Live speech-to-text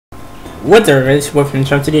What's up, everybody? It's Wolf from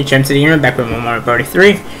Chum City, and back with Mario Party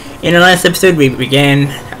 3. In the last episode, we began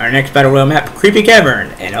our next Battle Royale map, Creepy Cavern,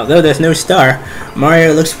 and although there's no star,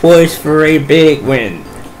 Mario looks poised for a big win.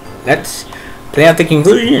 Let's play out the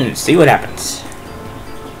conclusion and see what happens.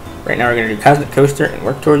 Right now, we're going to do Cosmic Coaster and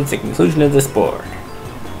work towards the conclusion of this board.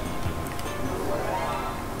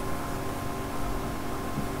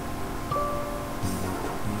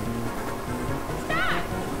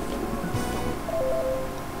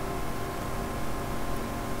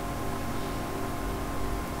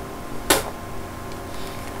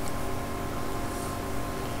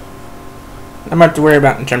 Not much to worry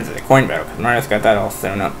about in terms of the coin battle, because Mario's got that all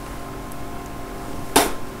sewn up.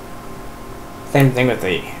 Same thing with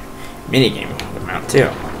the minigame amount, too.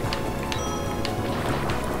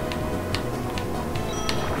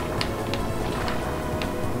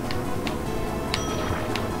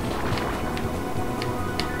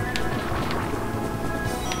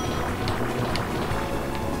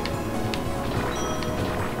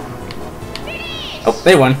 Oh,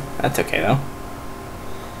 they won. That's okay, though.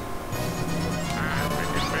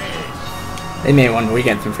 They may have won, but we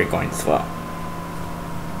get some free coins as well.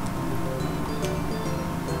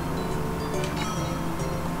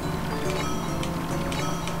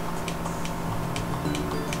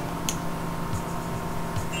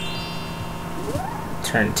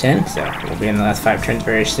 Turn 10, so we'll be in the last 5 turns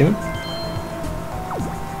very soon.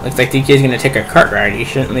 Looks like DK is going to take a cart ride he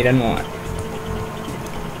certainly doesn't want.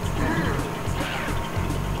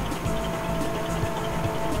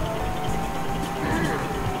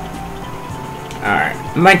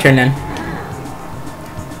 Alright, my turn then.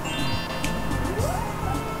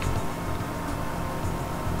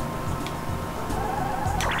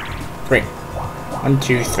 Three. 1,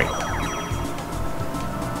 2, 3.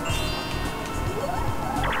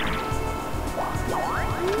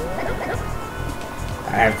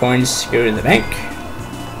 I have coins to go to the bank.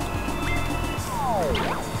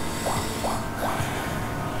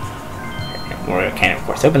 Mario can, of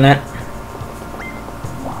course, open that.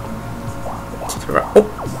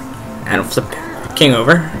 Oh, and flip the king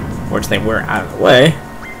over. Fortunately, we're out of the way.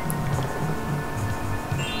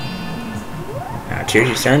 Now,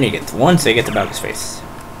 Choozy's turn. He gets 1, so he gets about his face.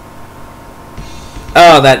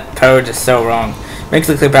 Oh, that pose is so wrong. Makes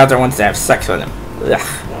it look like Bowser wants to have sex with him.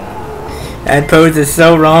 Ugh. That pose is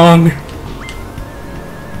so wrong.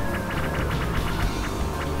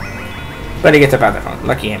 But he gets up out of the phone.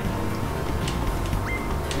 Lucky him.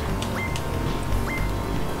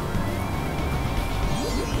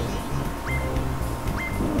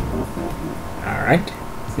 Alright.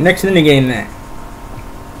 Next in the game then.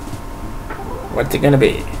 What's it gonna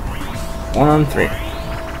be? 1 on 3.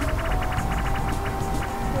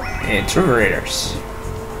 It's River Raiders.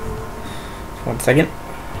 1 second.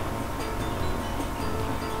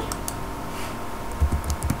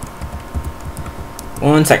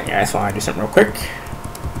 One second, guys, while I do something real quick.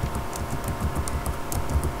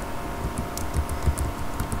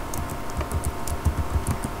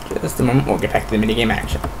 Just a moment, we'll get back to the minigame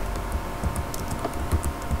action.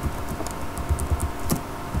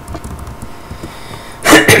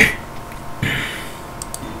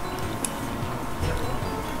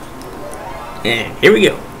 And here we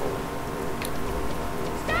go.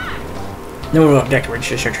 No real objective, we're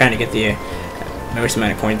just trying to get the most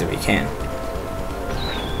amount of coins that we can.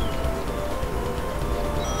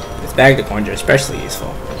 This bag of coins are especially useful.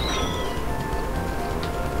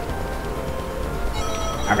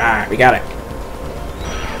 Alright, we got it.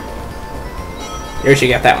 Yoshi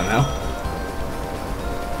got that one though.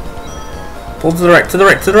 Pull to the right, to the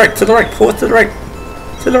right, to the right, to the right, pull it to the right,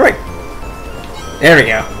 to the right. There we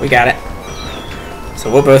go, we got it. So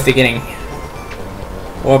we'll both be getting,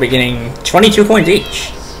 22 coins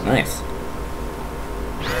each. Nice.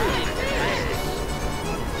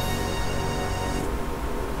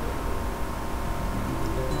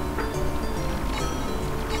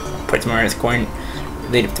 Puts Mario's coin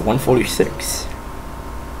lead up to 146.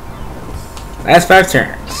 Last 5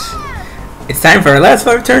 turns. It's time for our last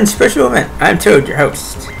 5 turns special event. I'm Toad, your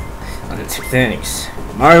host. On the 6th innings,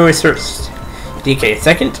 Mario is first, DK is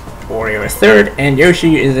second, Wario is third, and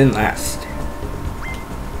Yoshi is in last.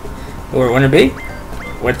 Who we're gonna be?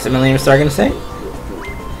 What's the Millennium Star gonna say?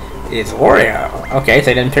 It's Wario. Okay,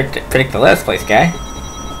 so I didn't predict the last place guy.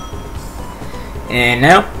 And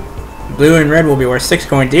now, blue and red will be worth 6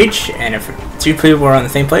 coins each, and if 2 people are on the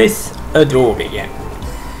same place, a duel will begin.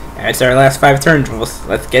 That's our last 5 turns.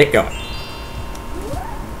 Let's get it going.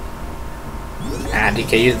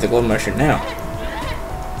 DK uses the gold mushroom now.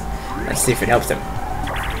 Let's see if it helps him.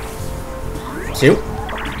 2,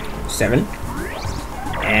 7,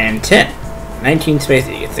 and 10. 19 space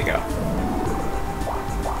he gets to go.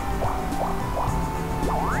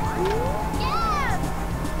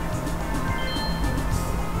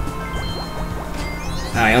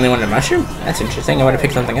 I only wanted a mushroom? That's interesting. I would have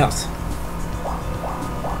picked something else.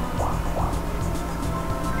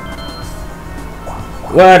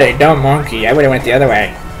 What a dumb monkey. I would have went the other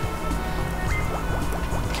way.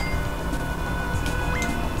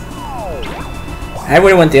 I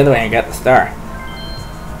would have went the other way and got the star.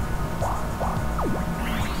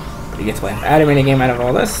 But he gets to play an add mini game out of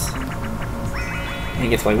all this. And he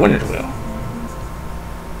gets to play Winner's Wheel.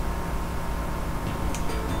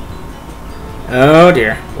 Oh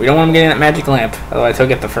dear. We don't want him getting that magic lamp, otherwise he'll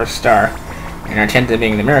get the first star. And our chance of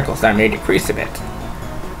being the miracle star may decrease a bit.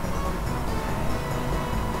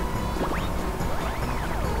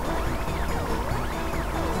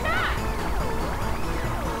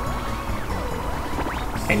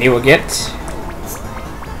 And he will get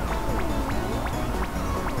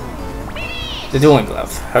the dueling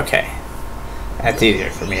glove. Okay. That's easier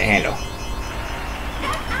for me to handle.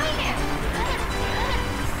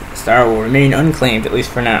 The star will remain unclaimed, at least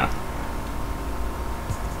for now.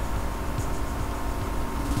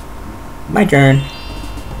 My turn.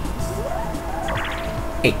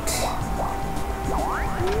 8.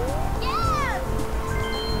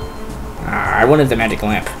 I wanted the magic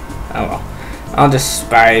lamp. Oh well. I'll just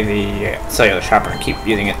buy the cellular shopper and keep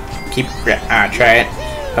using it. Try it.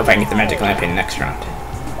 Hope I can get the magic lamp in next round.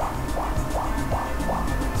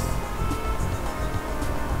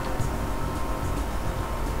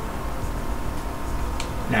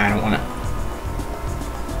 Nah, I don't want it.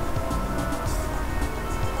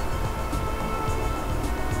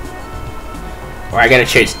 Or I gotta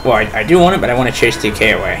chase. Well, I do want it, but I want to chase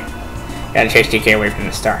DK away. Gotta chase DK away from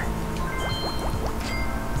the star.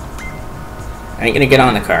 I ain't gonna get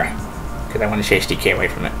on the car because I want to chase DK away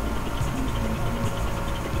from it.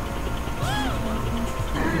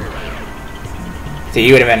 See,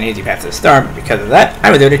 you would have had an easy path to the star, but because of that, I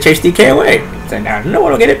was able to chase DK away. So now no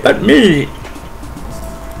one will get it but me.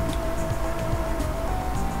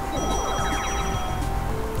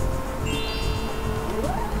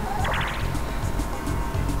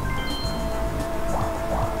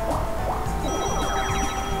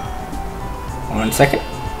 One second.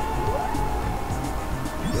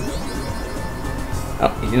 Oh,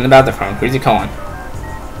 he's in the Bowser phone. Who's he calling?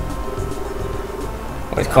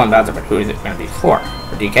 Well, he's calling Bowser, but who is it going to be for?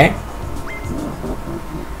 For DK?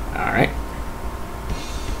 Alright.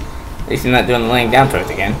 At least he's not doing the laying down pose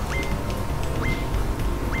again.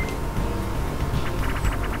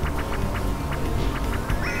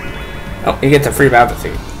 Oh, he gets a free Bowser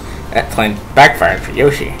suit. That plan backfired for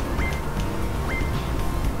Yoshi.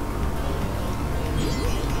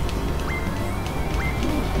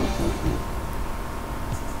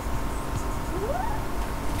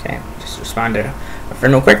 Respond to a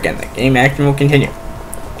friend real quick and the game action will continue.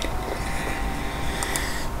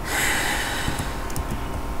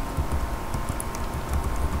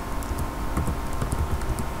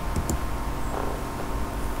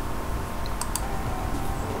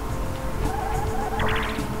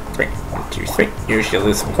 Three. 1, 2, 3. You should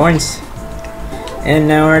lose some coins. And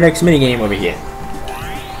now our next minigame will begin.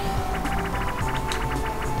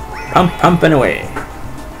 Pumping away.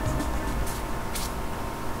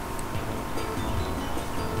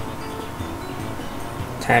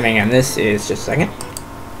 Timing on this is just a second.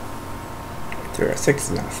 3:06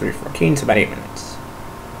 is now 3:14, so about 8 minutes.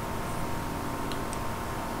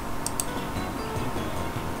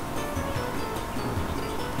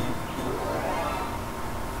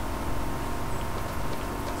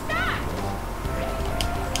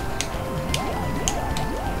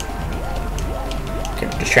 Okay,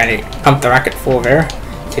 we're just trying to pump the rocket full of air.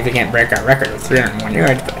 See if we can't break our record of 301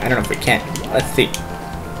 yards, but I don't know if we can. Let's see.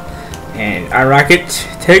 And our rocket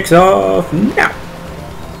takes off now.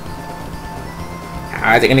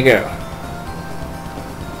 How's it gonna go?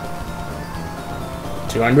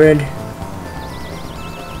 200.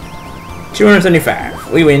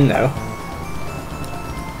 275. We win though.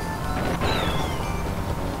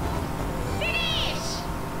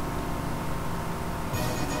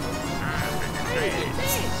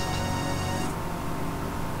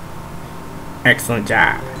 Excellent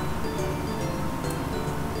job.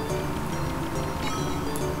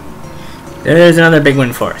 There's another big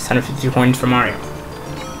win for us. 150 points for Mario.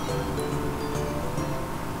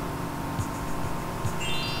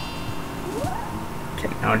 Okay,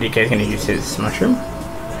 now DK is going to use his mushroom.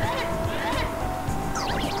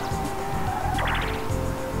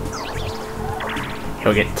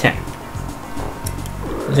 He'll get 10.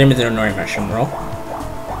 Same as an ordinary mushroom roll.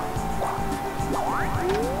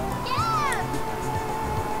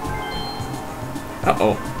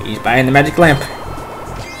 Uh-oh, he's buying the magic lamp.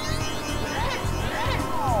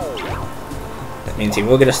 Means he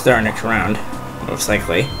will get a star next round. Most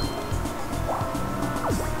likely.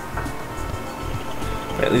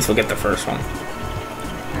 But at least we'll get the first one.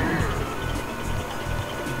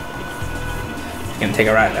 It's gonna take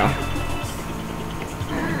a ride though.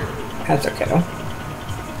 That's okay though.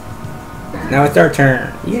 Now it's our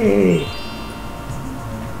turn. Yay!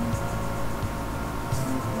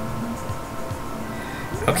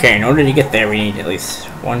 Okay, in order to get there, we need at least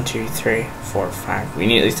 1, 2, 3, 4, 5. We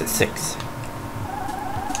need at least a 6.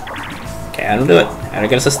 Okay, that'll do it. That'll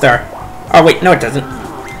get us a star. Oh wait, no it doesn't.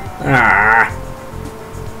 Ah,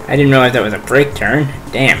 I didn't realize that was a break turn.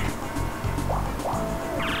 Damn.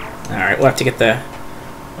 Alright, we'll have to get the...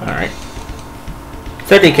 Alright.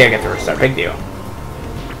 So DK get the first star, big deal.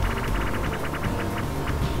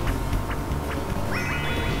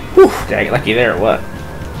 Whew, did I get lucky there or what?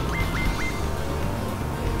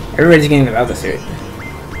 Everybody's getting the other suit.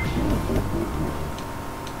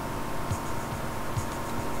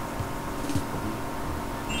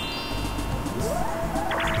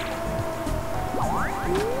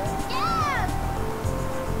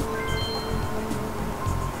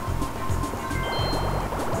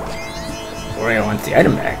 Wario wants the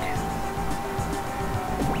item back.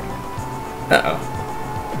 Uh-oh.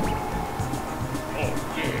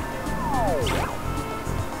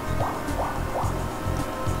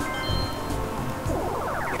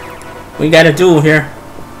 We got a duel here.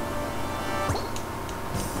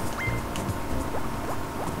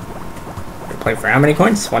 Play for how many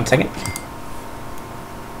coins? 1 second.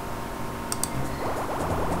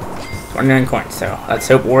 29 coins, so let's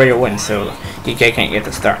hope Wario wins so DK can't get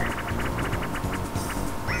the star.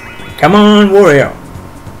 Come on, Wario!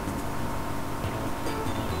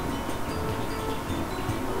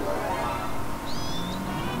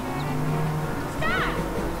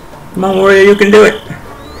 Come on, Wario, you can do it!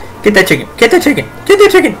 Get that chicken! Get that chicken! Get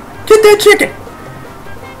that chicken! Get that chicken!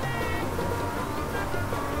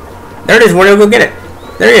 There it is, Wario, go get it!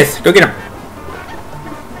 There he is, go get him!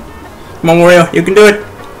 Come on, Wario, you can do it!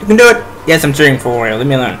 You can do it! Yes, I'm cheering for Wario, leave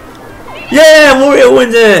me alone. Yeah, Wario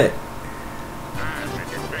wins it!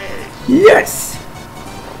 Yes!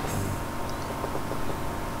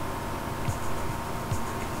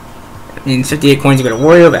 That means 58 coins to go to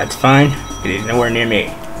Wario, that's fine. It is nowhere near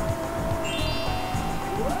me.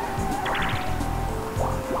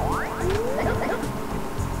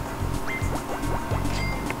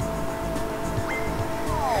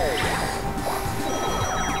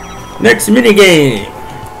 Next minigame!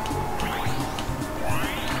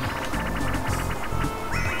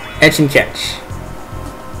 Etch and catch.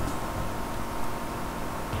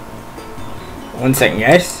 1 second,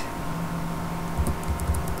 guys.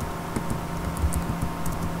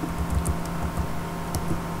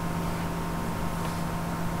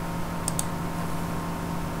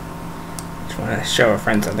 Just want to show a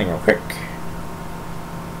friend something real quick.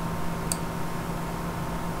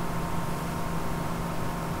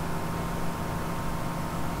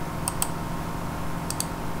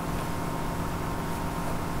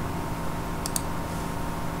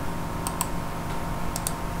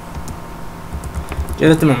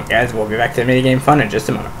 Just a moment, guys. We'll be back to the minigame fun in just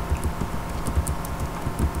a moment.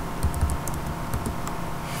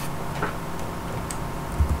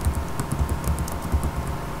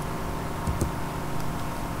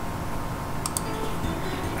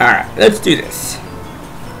 Alright, let's do this.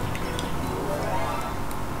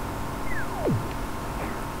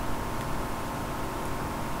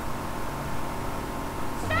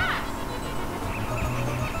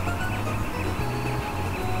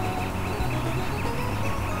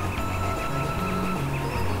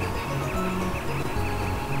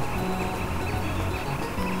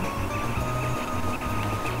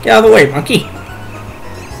 Get out of the way, monkey!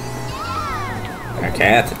 Okay,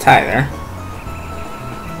 that's a tie there.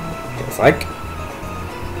 Feels like.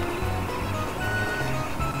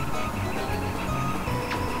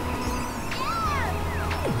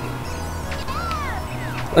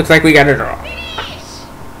 Looks like we got a draw.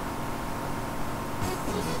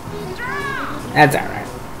 That's alright.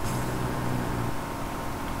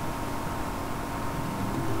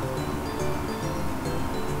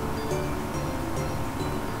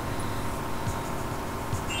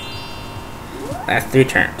 Last 3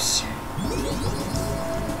 turns.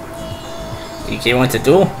 DK wants a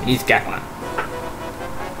duel? He's got one.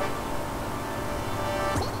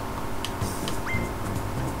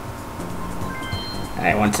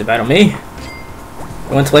 I want to battle me.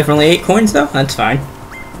 You want to play for only 8 coins though? That's fine.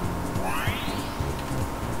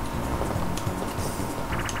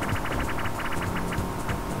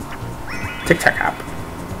 Tic-tac hop.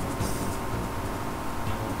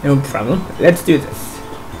 No problem. Let's do this.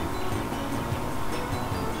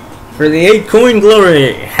 For the 8 coin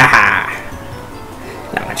glory! Haha!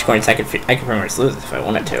 Not much coins I could pretty much lose if I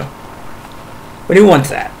wanted to. But who wants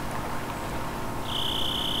that?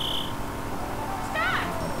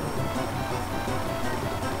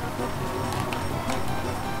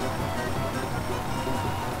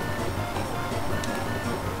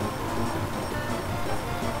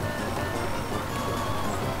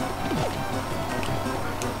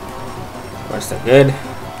 We're still good.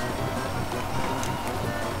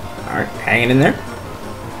 Alright, hanging in there.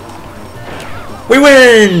 We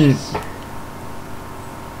win!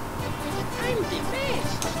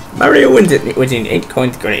 Mario wins it, winning 8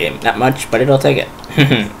 coins go to him. Not much, but it'll take it.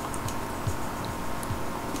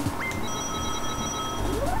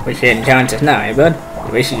 Wish you hadn't challenged us now, eh, bud?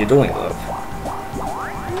 You wasted your dueling glove.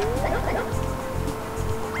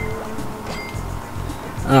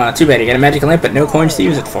 Too bad you got a magic lamp, but no coins to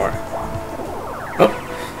use it for. Oh,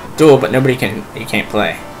 duel, but you can't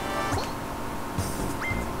play.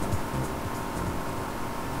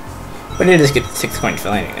 But it just gets 6 coins for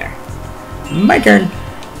landing there. My turn.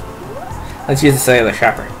 Let's use the cellular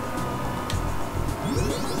shopper.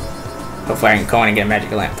 Hopefully I can go in and get a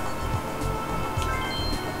magic lamp.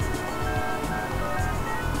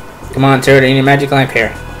 Come on, Toad, I need a magic lamp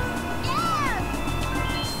here.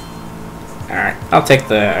 Alright, I'll take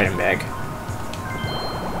the item bag.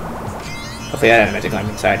 Hopefully that has a magic lamp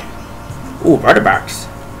inside. Ooh, barter box.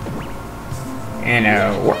 And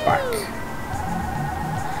a warp box.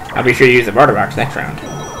 I'll be sure to use the barter box next round.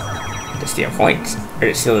 To steal points. Or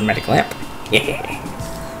to steal the magic lamp. Yeah.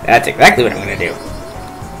 That's exactly what I'm gonna do.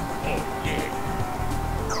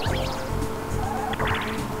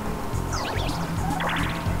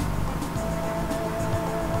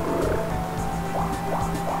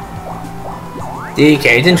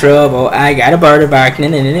 DK's in trouble. I got a barter box. Nah,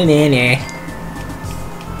 nah, nah, nah, nah, nah.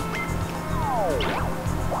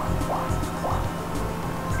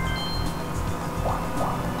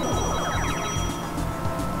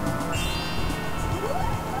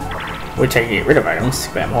 Which I can get rid of items,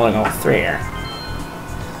 but I'm holding all 3 here.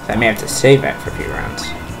 So I may have to save that for a few rounds.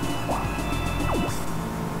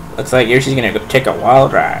 Looks like Yoshi's gonna go take a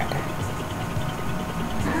wild ride.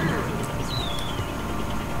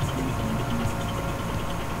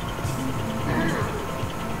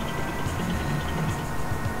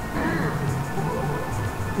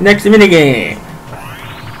 Next minigame!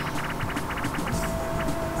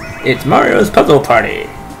 It's Mario's Puzzle Party!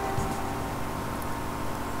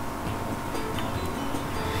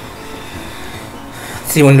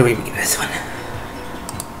 Let's see, when do we begin this one?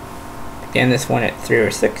 Begin this one at 3 or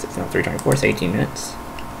 6, it's not 3:24, it's 18 minutes.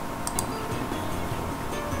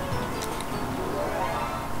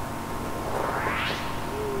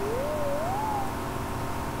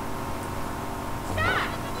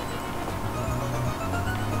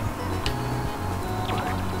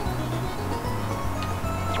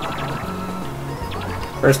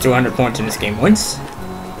 First 200 points in this game wins.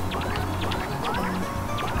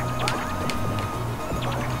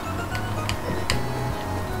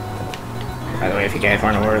 By the way, if you guys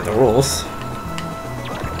aren't aware of the rules.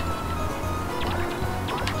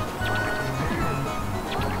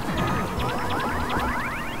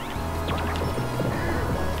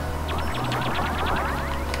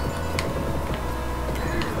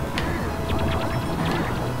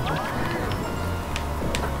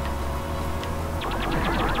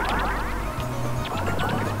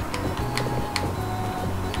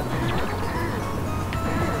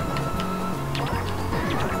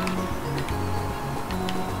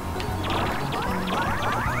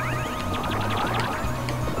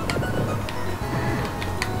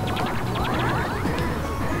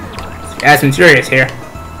 Fast and Furious here.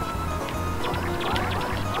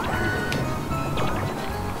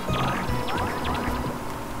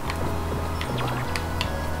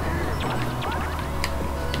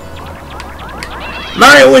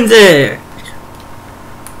 Mario wins it!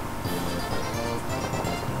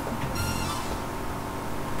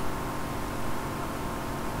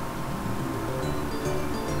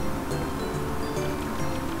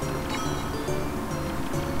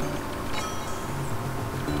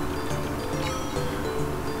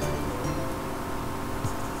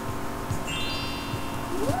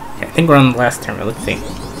 I think we're on the last turn, but let's see.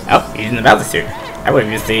 Oh, using the Bowser suit. I would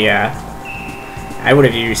have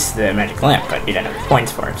used the magic lamp, but you don't have the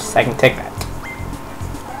points for it, so I can take that.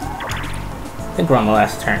 I think we're on the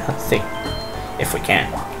last turn. Let's see if we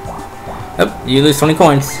can. Oh, you lose 20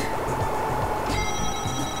 coins.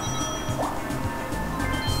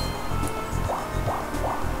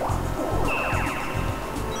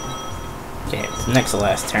 Okay, it's the next to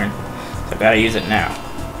last turn, so I gotta use it now.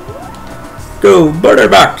 Go, barter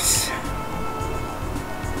box!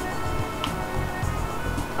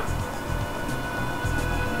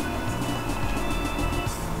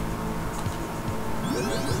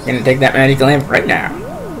 Gonna take that magic lamp right now.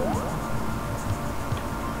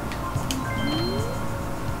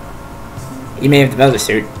 You may have the Velvet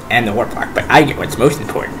Suit and the Warp Block, but I get what's most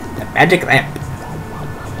important, the magic lamp.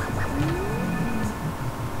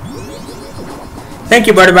 Thank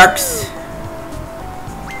you, Butterbox.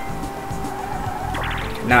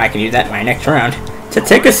 Now I can use that in my next round to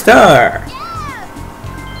take a star.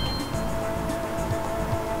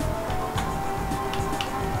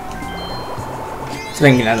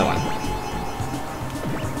 Swing another one.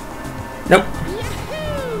 Nope.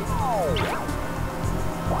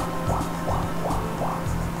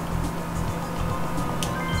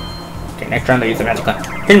 Okay, next round I'll use the magic lamp.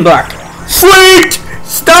 Hidden block. Sweet!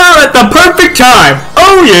 Star at the perfect time!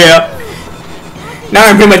 Oh yeah! Now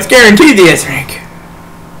I'm pretty much guaranteed the S rank.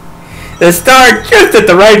 The star just at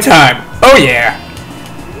the right time. Oh yeah!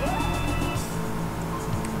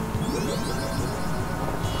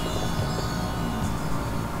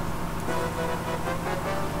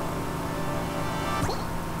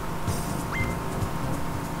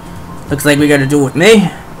 Looks like we got to do it with me.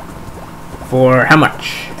 For how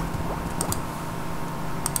much?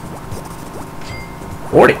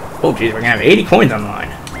 40. Oh geez, we're gonna have 80 coins on the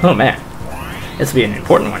line. Oh man. This will be an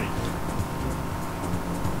important one.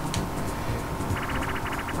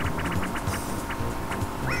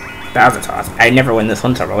 Bowser toss. I never win this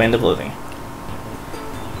one, so I'll end up losing.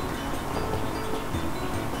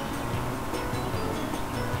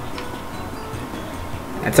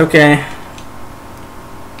 That's okay.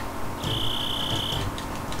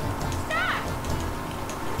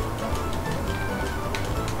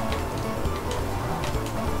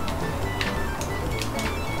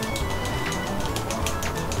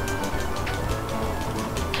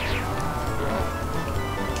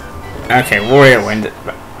 Okay, Warrior wins it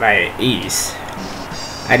by ease.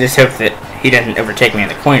 I just hope that he doesn't overtake me in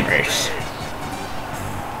the coin race.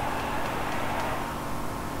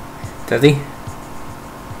 Does he?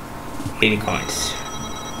 80 coins.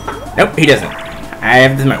 Nope, he doesn't. I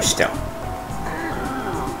have the most still.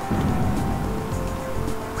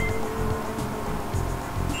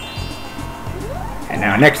 And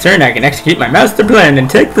now next turn I can execute my master plan and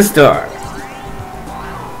take the star.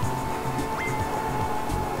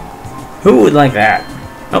 Who would like that?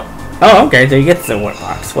 Oh, okay, so he gets the Warp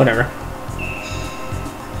Box, whatever.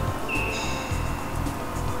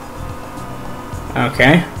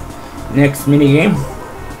 Okay, next minigame.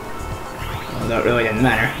 Well, that really doesn't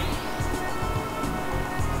matter.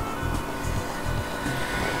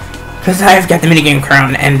 Because I've got the minigame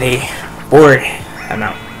crown and the board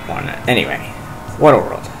amount one. Anyway,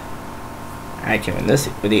 Waterworld. I can win this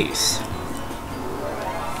with ease.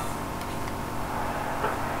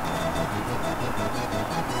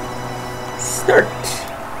 Start.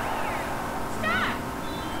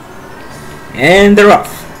 And they're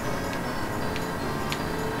off.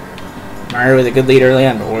 Mario was a good lead early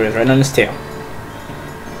on, but Warrior's right on his tail.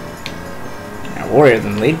 Now Warrior's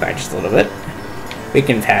in the lead by just a little bit. We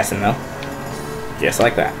can pass him though. Just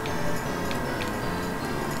like that.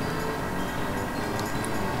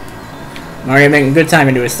 Mario making good time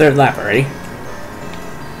into his third lap already.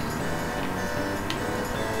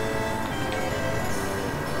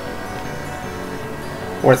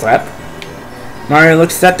 Fourth lap. Mario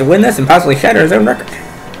looks set to win this and possibly shatter his own record.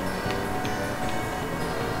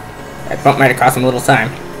 That bump might have cost him a little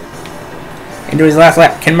time. Into his last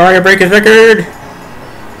lap. Can Mario break his record?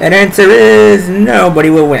 That answer is no, but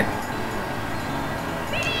he will win.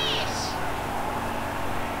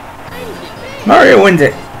 Mario wins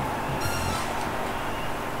it.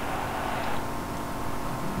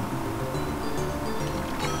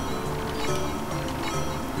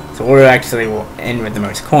 So Wario actually will end with the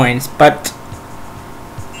most coins, but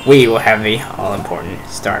we will have the all-important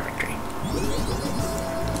star victory.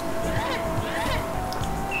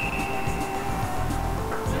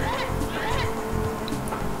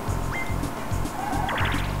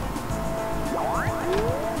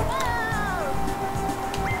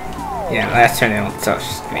 Yeah, last turn they don't touch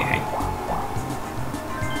anything.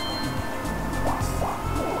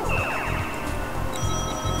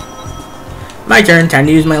 My turn, time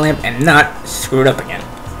to use my lamp and not screw it up again.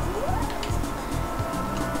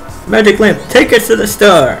 Magic lamp, take us to the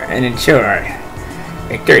star and ensure our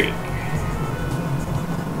victory.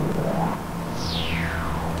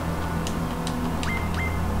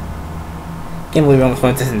 Can't believe we almost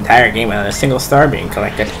went this entire game without a single star being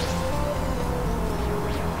collected.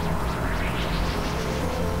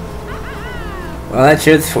 Well, that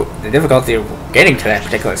shows the difficulty of getting to that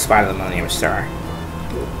particular spot of the Millennium Star.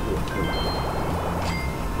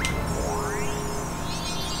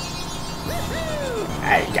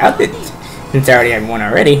 I doubt that Since I already have one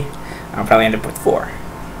already, I'll probably end up with 4.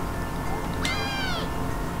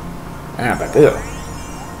 Ah, but boo.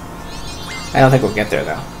 I don't think we'll get there,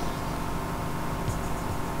 though.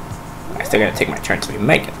 I still gotta take my turn, so we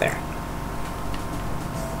might get there.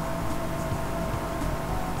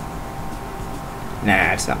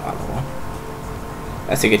 Nah, it's not possible.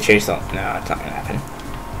 That's a good chase, though. No, it's not gonna happen.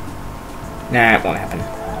 Nah, it won't happen.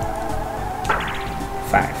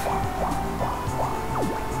 5.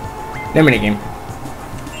 No minigame.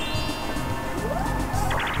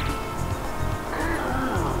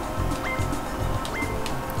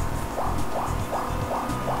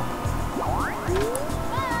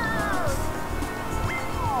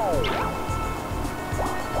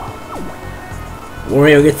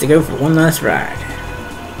 Wario gets to go for one last ride.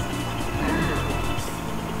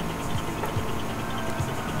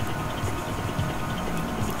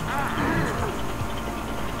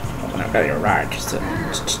 Well, not really a ride, just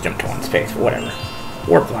jump to one space, whatever.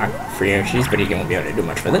 Warp block for Yoshi's, but he won't be able to do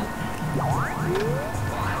much with it.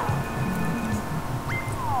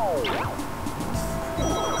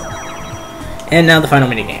 And now the final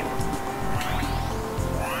minigame.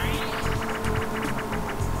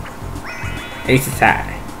 Ace is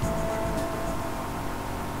high.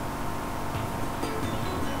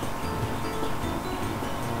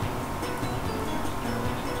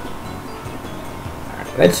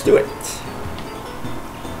 Alright, let's do it.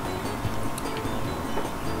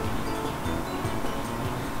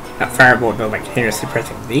 Not fireball, but by continuously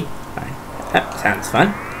pressing V. Fine. That sounds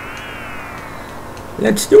fun.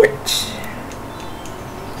 Let's do it.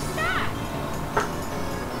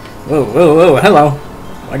 Whoa, whoa, whoa, hello.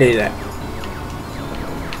 What is that?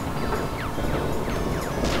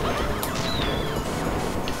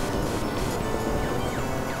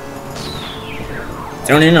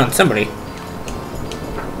 Zone in on somebody.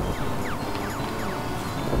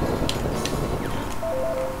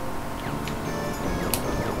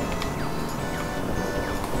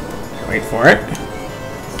 Wait for it.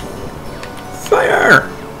 Fire!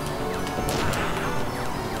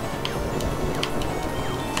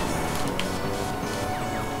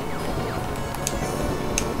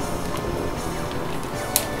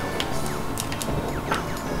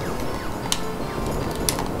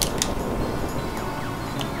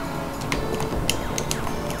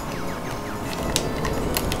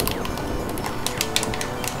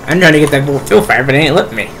 I'm trying to get that bullet fill fire, but it ain't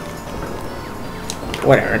letting me.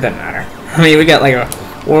 Whatever, it doesn't matter. I mean, we got like a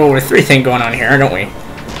World War III thing going on here, don't we?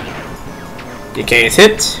 DK is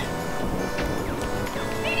hit.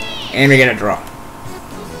 And we get a draw.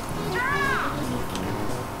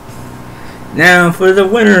 Now for the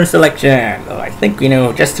winner selection. Oh, I think we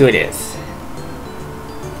know just who it is.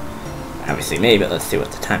 Obviously me, but let's see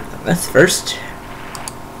what the time is on this first.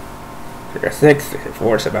 6,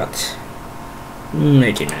 4, so about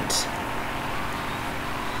 18 minutes.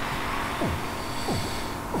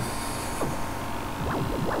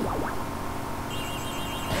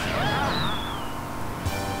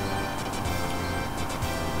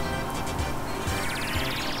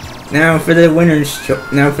 Now for the winners.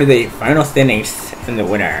 Now for the final standings and the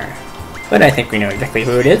winner. But I think we know exactly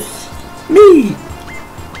who it is. Me.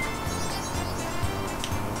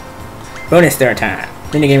 Bonus star time.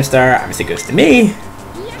 Minigame star obviously goes to me.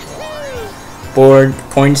 Board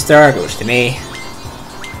coin star goes to me.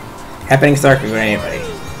 Happening star can go to anybody.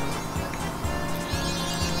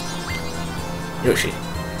 Yoshi.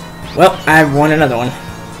 Well, I've won another one.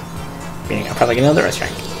 Meaning I'll probably get another S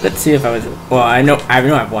rank. Let's see if I was. Well, I know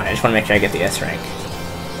I've won. I just want to make sure I get the S rank.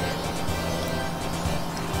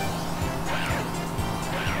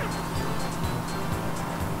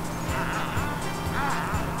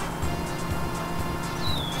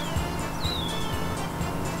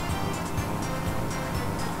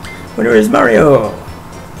 Winner is Mario!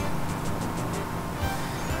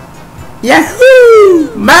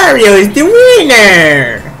 Yahoo! Mario is the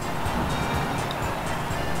winner!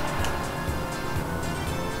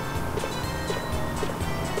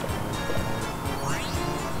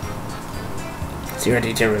 See our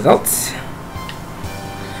detailed results.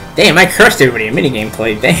 Damn, I crushed everybody in minigame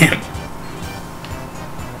play. Damn.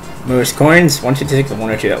 Most coins 156 and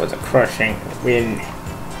 102. That was a crushing win.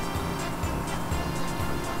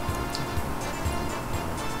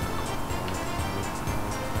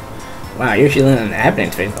 Wow, Yoshi landed in the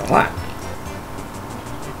happening space a lot.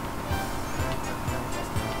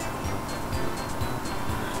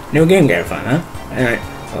 No game got fun, huh? Alright,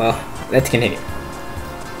 well, let's continue.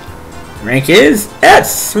 Rank is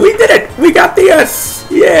S! We did it! We got the S!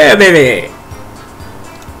 Yeah, baby!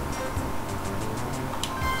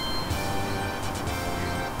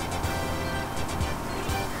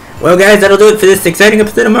 Well, guys, that'll do it for this exciting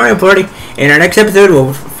episode of Mario Party. In our next episode,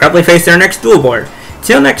 we'll probably face our next duel board.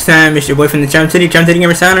 Till next time, it's your boy from the Chum City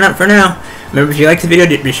Gamer signing up for now. Remember, if you like the video,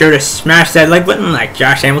 be sure to smash that like button like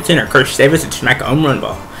Josh Hamilton or Kurt Davis and smack a home run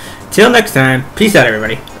ball. Till next time, peace out,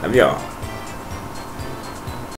 everybody. Love y'all.